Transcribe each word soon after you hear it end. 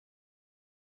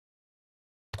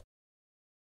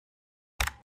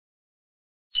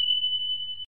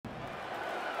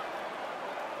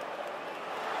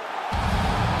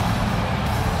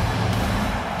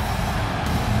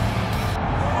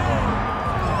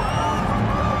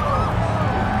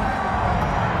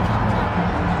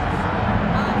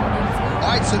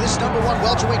so this #1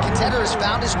 welterweight contender has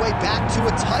found his way back to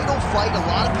a title fight. A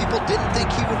lot of people didn't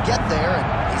think he would get there, and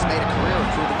he's made a career of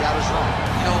proving doubters wrong.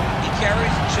 You know, he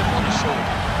carries a chip on his shoulder.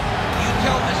 You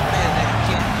tell this man that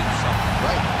he can't do something,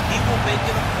 right? He will make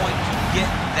it a point to get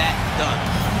that done.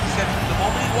 He said the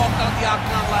moment he walked out the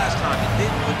octagon last time and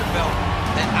didn't win the belt,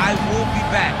 that I will be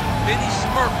back. Many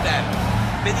smirked at him,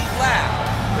 many laughed,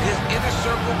 but his inner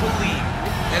circle believed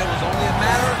that it was only a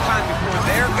matter of time before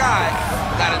their guy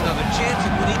got another chance,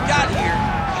 and when he got here,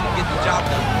 he could get the job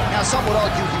done. Now, some would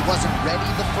argue he wasn't ready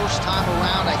the first time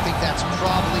around. I think that's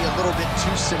probably a little bit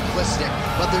too simplistic,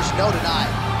 but there's no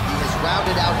denying. He has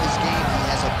rounded out his game, he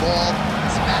has evolved,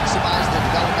 he's maximized the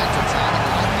developmental time, and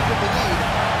a lot of people believe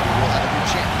he will have a new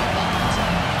champion by his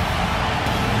side.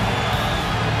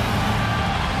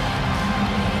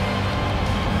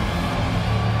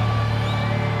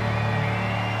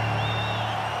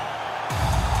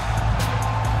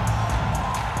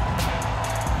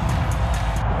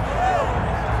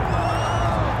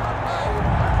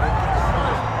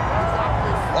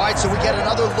 So we get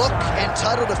another look and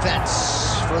title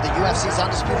defense for the UFC's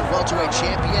undisputed welterweight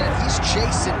champion, and he's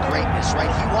chasing greatness, right?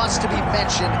 He wants to be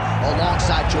mentioned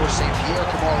alongside George St. Pierre.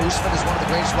 Kamaru Usman is one of the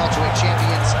greatest welterweight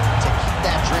champions to keep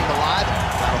that dream alive.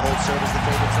 That'll hold serve as the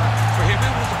favorite time. For him,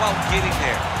 it was about getting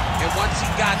there. And once he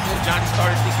got there, Johnny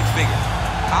started thinking bigger.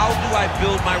 How do I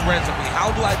build my resume?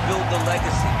 How do I build the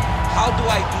legacy? How do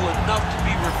I do enough to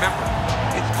be remembered?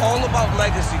 It's all about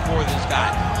legacy for this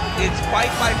guy. It's fight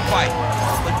by fight,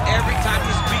 but every time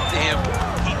you speak to him,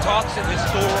 he talks in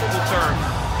historical terms.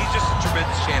 He's just a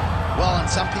tremendous champion. Well, and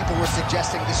some people were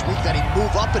suggesting this week that he'd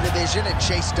move up a division and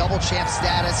chase double champ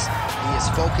status. He is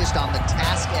focused on the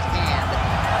task at hand.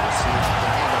 We'll see if he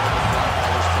can handle it with flying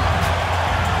colors tonight.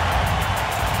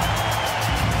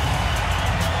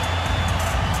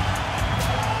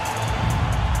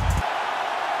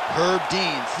 Herb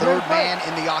Dean, third man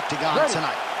in the octagon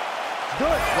tonight. Well,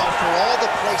 for all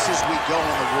the places we go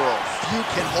in the world, few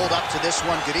can hold up to this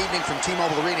one. Good evening from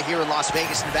T-Mobile Arena here in Las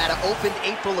Vegas, Nevada. Opened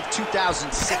April of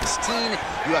 2016.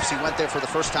 UFC went there for the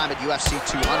first time at UFC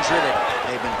 200, and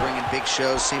they've been bringing big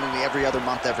shows seemingly every other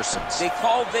month ever since. They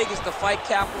call Vegas the fight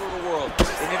capital of the world.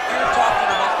 And if you're talking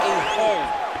about a home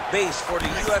base for the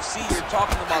UFC, you're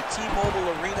talking about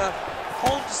T-Mobile Arena,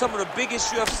 home to some of the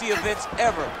biggest UFC events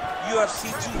ever. UFC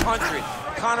 200,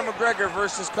 Conor McGregor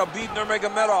versus Khabib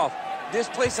Nurmagomedov. This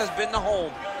place has been the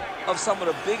home of some of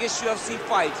the biggest UFC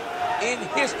fights in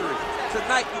history.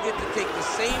 Tonight, you get to take the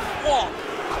same walk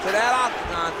to that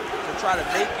octagon to try to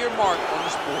make your mark on the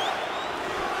sport.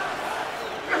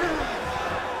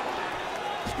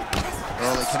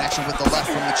 Early connection with the left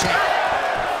from the champ.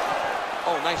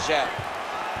 Oh, nice jab.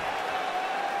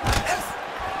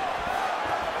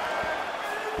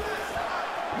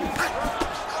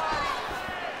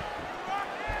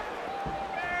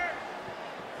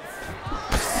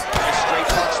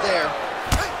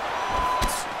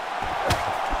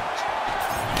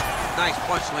 Nice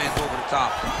punch lands over the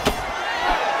top.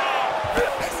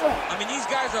 I mean, these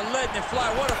guys are letting it fly.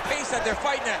 What a pace that they're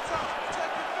fighting at.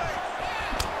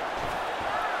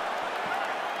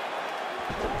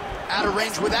 Out of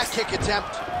range with that kick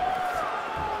attempt.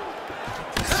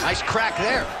 Nice crack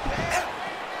there.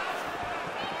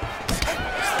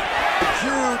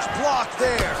 Huge block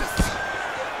there.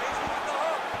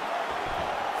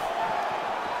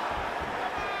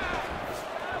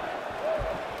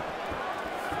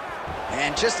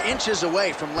 And just inches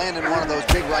away from landing one of those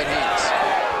big right hands.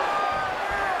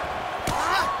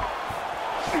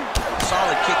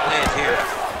 Solid kick lands here.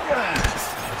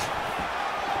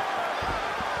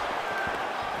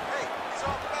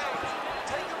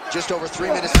 Just over 3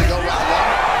 minutes to go, round one.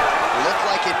 Looked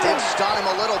like it did stun him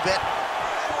a little bit.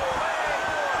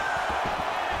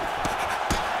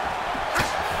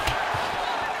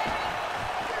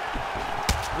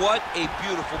 What a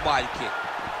beautiful body kick.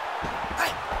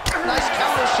 Nice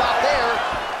counter shot there.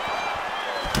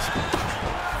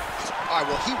 All right,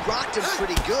 well, he rocked him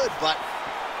pretty good, but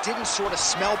didn't sort of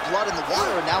smell blood in the water,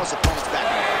 and now his opponent's back.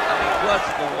 I mean, blood's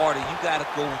in the water. You got to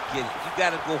go and get it. You got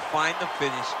to go find the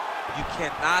finish. You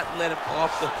cannot let him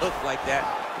off the hook like that,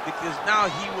 because now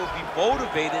he will be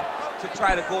motivated to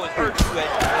try to go and hurt you at.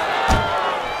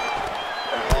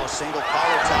 Oh, single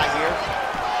collar tie here.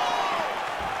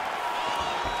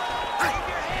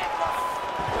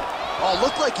 Oh,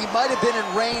 looked like he might have been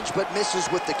in range, but misses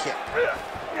with the kick.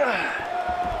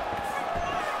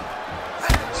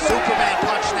 Superman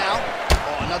punch now.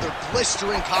 Oh, another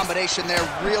blistering combination there.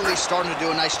 Really starting to do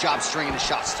a nice job stringing the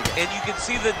shots together. And you can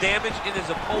see the damage in his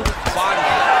opponent's body,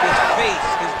 his face,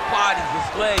 his body, his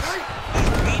legs.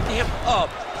 He's beating him up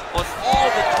on all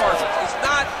the targets. It's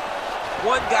not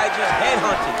One guy just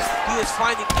headhunting. He is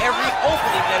finding every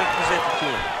opening that is presented to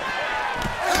him.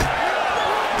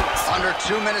 Under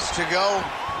 2 minutes to go.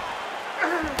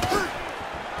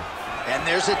 And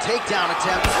there's a takedown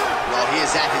attempt. Well, he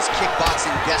is at his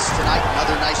kickboxing best tonight.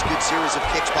 Another nice, good series of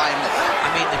kicks by him.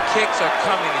 I mean, the kicks are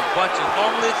coming in bunches.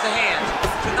 Normally it's the hands.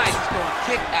 Tonight he's going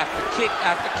kick after kick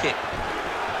after kick.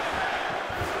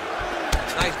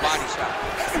 Nice body shot.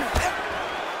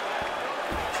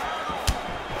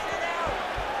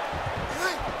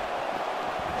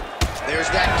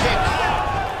 There's that kick.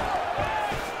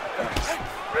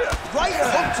 Right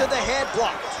hook to the head,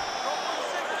 blocked.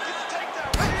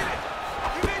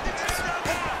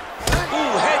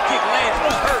 Ooh, head kick lands,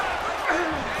 was hurt.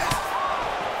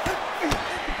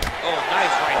 Oh,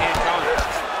 nice right hand counter.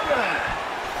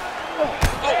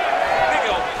 Oh, big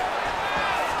elbow.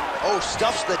 Oh,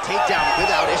 stuffs the takedown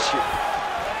without issue.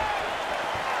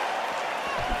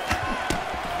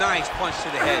 Nice punch to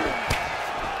the head.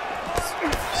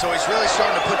 So he's really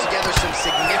starting to put together some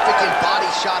significant body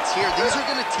shots here. These are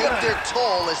going to take their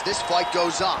toll as this fight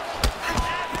goes on.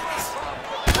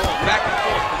 Oh, back and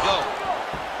forth we go.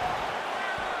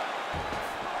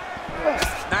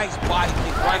 Nice body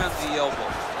kick right under the elbow.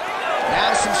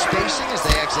 Now some spacing as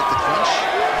they exit the clinch.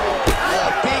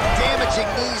 Oh, big damaging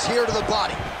knees here to the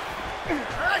body.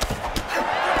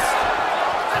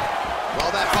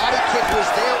 Well, that body kick was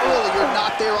there earlier,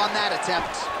 not there on that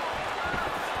attempt.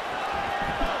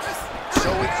 So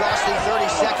we crossed the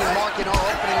 30-second mark in our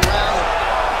opening round.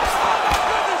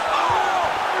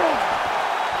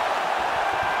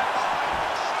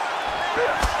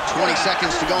 Oh, 20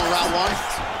 seconds to go in round one.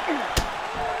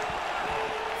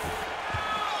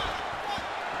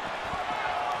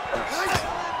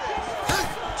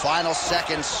 Final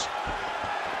seconds.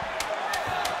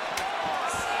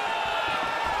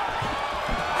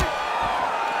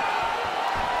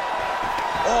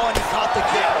 Oh, and he caught the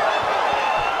kick.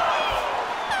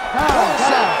 1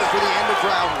 second for the end of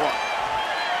round one.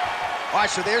 All right,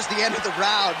 so there's the end of the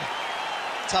round.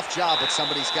 Tough job, but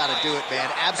somebody's got to do it, man.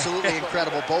 Absolutely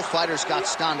incredible. Both fighters got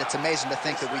stunned. It's amazing to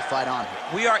think that we fight on here.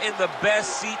 We are in the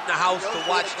best seat in the house to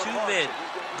watch two men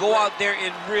go out there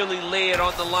and really lay it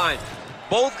on the line.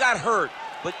 Both got hurt,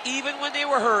 but even when they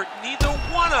were hurt, neither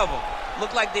one of them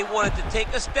looked like they wanted to take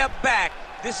a step back.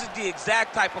 This is the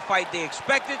exact type of fight they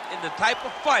expected and the type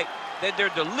of fight that they're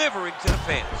delivering to the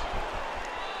fans.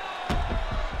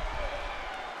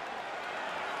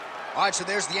 All right, so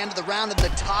there's the end of the round, and the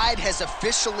tide has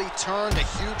officially turned. A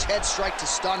huge head strike to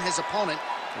stun his opponent.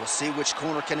 We'll see which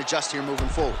corner can adjust here moving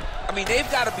forward. I mean,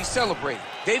 they've got to be celebrating.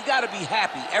 They've got to be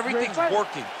happy. Everything's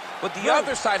working. But the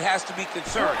other side has to be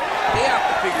concerned. They have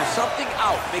to figure something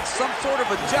out, make some sort of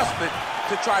adjustment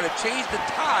to try to change the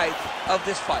tide of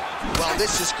this fight. Well,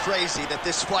 this is crazy that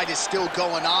this fight is still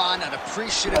going on. An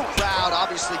appreciative crowd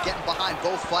obviously getting behind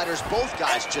both fighters. Both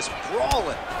guys just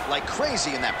brawling like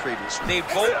crazy in that previous one. They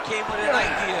both came with an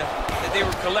idea that they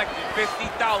were collecting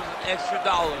 $50,000 extra.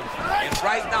 And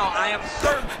right now, I am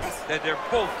certain that they're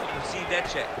both going to receive that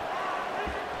check.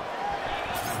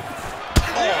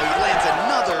 Oh, he lands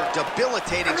another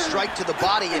debilitating strike to the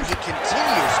body, and he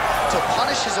continues to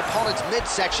punish his opponent's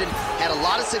midsection. Had a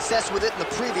lot of success with it in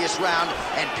the previous round,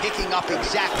 and picking up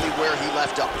exactly where he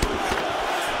left off.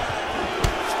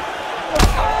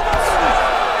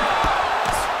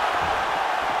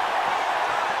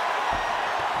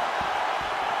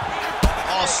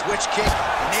 Oh, switch kick,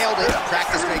 nailed it.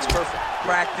 Practice makes perfect.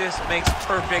 Practice makes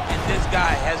perfect, and this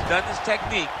guy has done this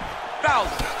technique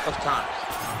thousands of times.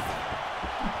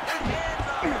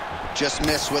 Just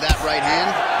missed with that right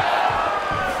hand.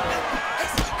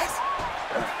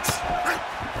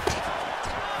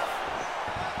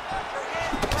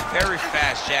 Very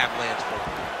fast jab lands for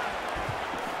him.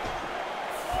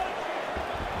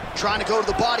 Trying to go to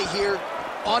the body here,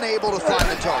 unable to find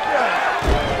the target.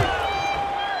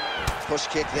 Push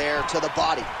kick there to the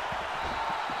body.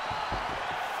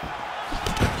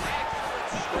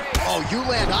 Oh, you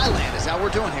land, I land. Is that what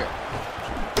we're doing here?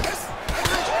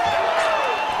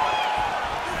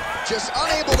 Just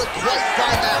unable to quite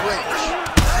find that range.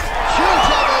 Huge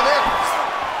elbow there.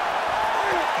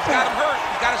 He's got him hurt.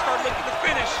 He's got to start looking to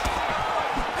finish.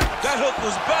 That hook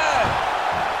was bad.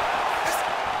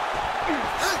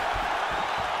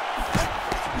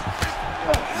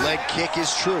 Leg kick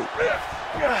is true.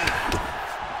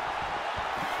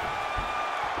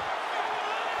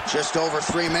 Just over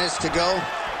 3 minutes to go.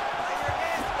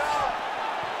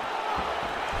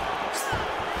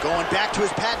 Going back to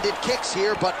his patented kicks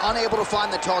here, but unable to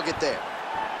find the target there.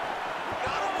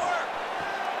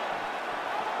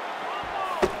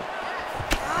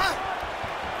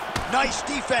 Nice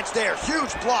defense there,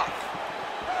 huge block.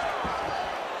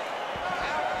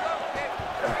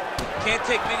 Can't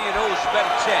take many of those, you better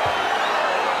check.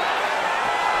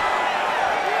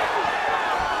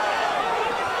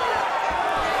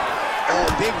 Oh,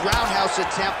 big roundhouse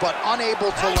attempt, but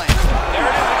unable to land. There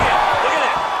it is again. Look at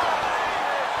it.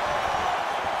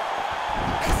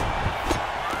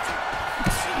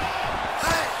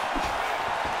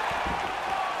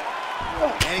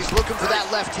 And he's looking for that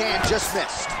left hand, just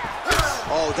missed.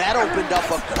 Oh, that opened up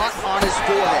a cut on his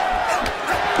forehead.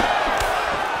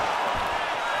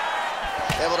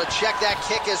 Able to check that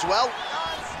kick as well.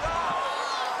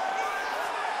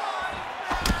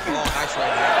 Oh, nice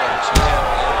right hand.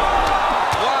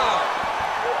 Wow.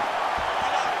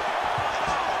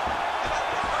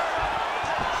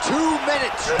 2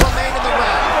 minutes remain in the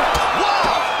round.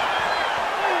 Wow!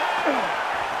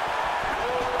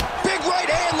 Big right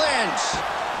hand lands.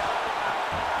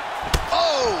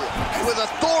 Oh, with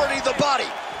authority, the body.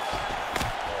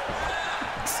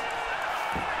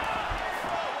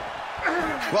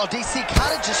 Well, DC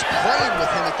kind of just playing with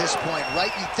him at this point,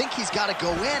 right? You think he's got to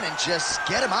go in and just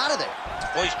get him out of there.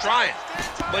 Well, he's trying,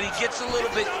 but he gets a little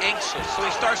bit anxious, so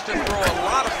he starts to throw a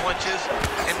lot of punches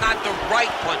and not the right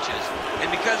punches.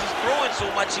 And because he's throwing so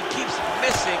much, he keeps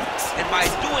missing, and by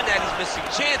doing that, he's missing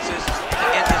chances to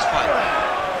end this fight.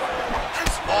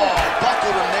 Oh,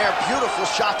 buckled him there. Beautiful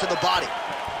shot to the body.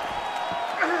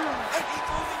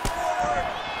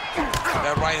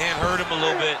 That right hand hurt him a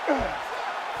little bit.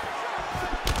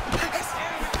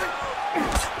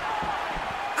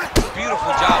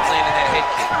 Beautiful job landing that head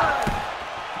kick.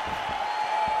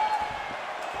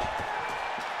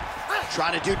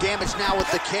 Trying to do damage now with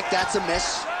the kick. That's a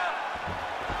miss.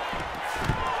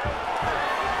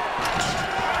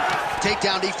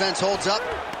 Takedown defense holds up.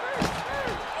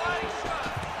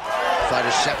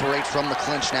 Fighters separate from the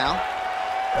clinch now.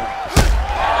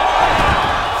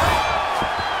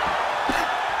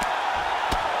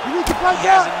 He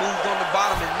hasn't moved on the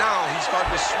bottom, and now he's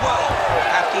starting to swell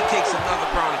after he takes another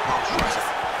ground and pound strike.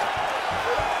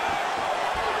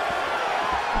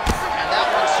 And that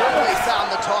one certainly found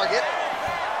the target.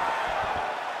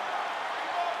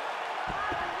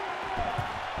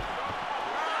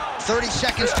 .30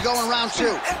 seconds to go in round 2.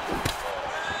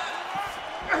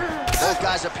 Both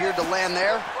guys appeared to land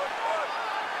there.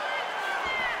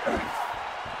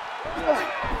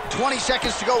 20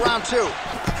 seconds to go round 2.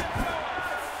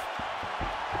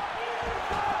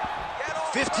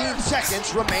 15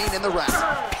 seconds remain in the round.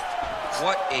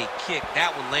 What a kick.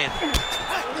 That one landed.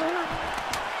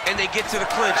 And they get to the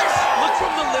clinch. Look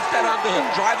from the lift that on the hook.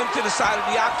 Drive him to the side of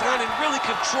the octagon and really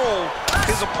control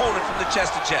his opponent from the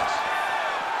chest to chest.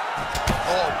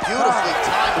 Oh, beautifully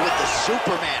timed with the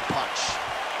Superman punch.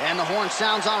 And the horn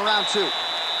sounds on round 2.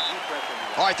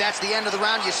 All right, that's the end of the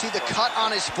round. You see the cut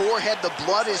on his forehead. The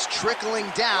blood is trickling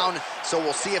down. So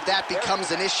we'll see if that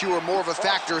becomes an issue or more of a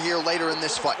factor here later in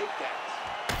this fight.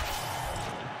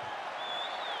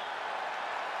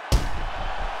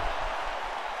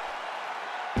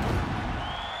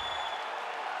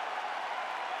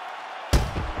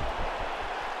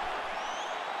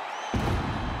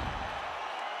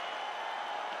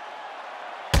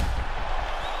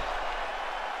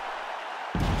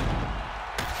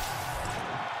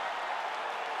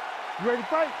 You ready to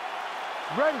fight?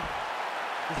 Ready.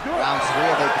 Let's do it. Round 3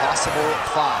 of a possible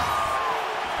 5.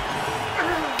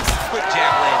 Quick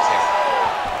jab lands there.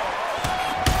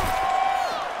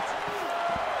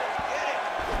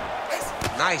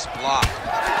 Nice block.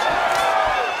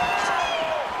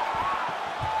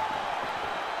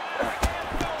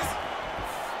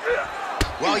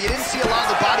 Well, you didn't see a lot of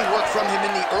the body work from him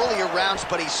in the earlier rounds,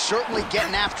 but he's certainly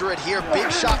getting after it here.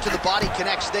 Big shot to the body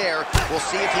connects there. We'll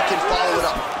see if he can follow it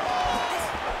up.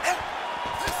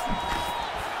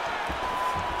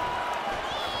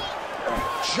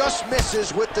 Just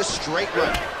misses with the straight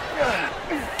right.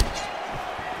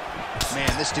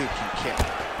 Man, this dude can kick.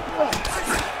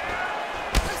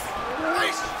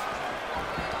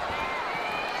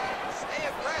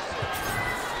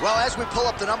 Well, as we pull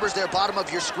up the numbers there, bottom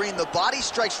of your screen, the body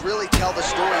strikes really tell the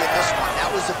story in this one.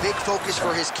 That was a big focus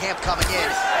for his camp coming in,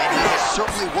 and he has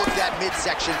certainly worked that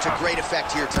midsection to great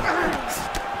effect here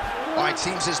tonight. All right,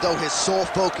 seems as though his sole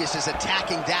focus is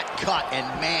attacking that cut, and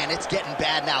man, it's getting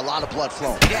bad now. A lot of blood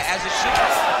flowing. Yeah, as it should be.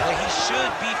 Well, he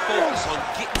should be focused on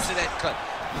getting to that cut,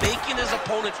 making his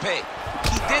opponent pay.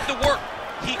 He did the work.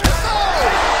 He... Oh!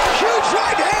 Huge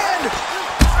right hand!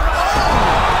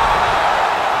 Oh!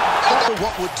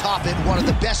 What would top it? One of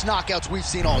the best knockouts we've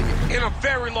seen all year. In a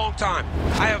very long time.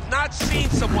 I have not seen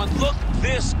someone look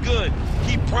this good.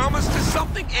 He promised us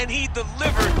something, and he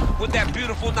delivered with that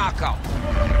beautiful knockout.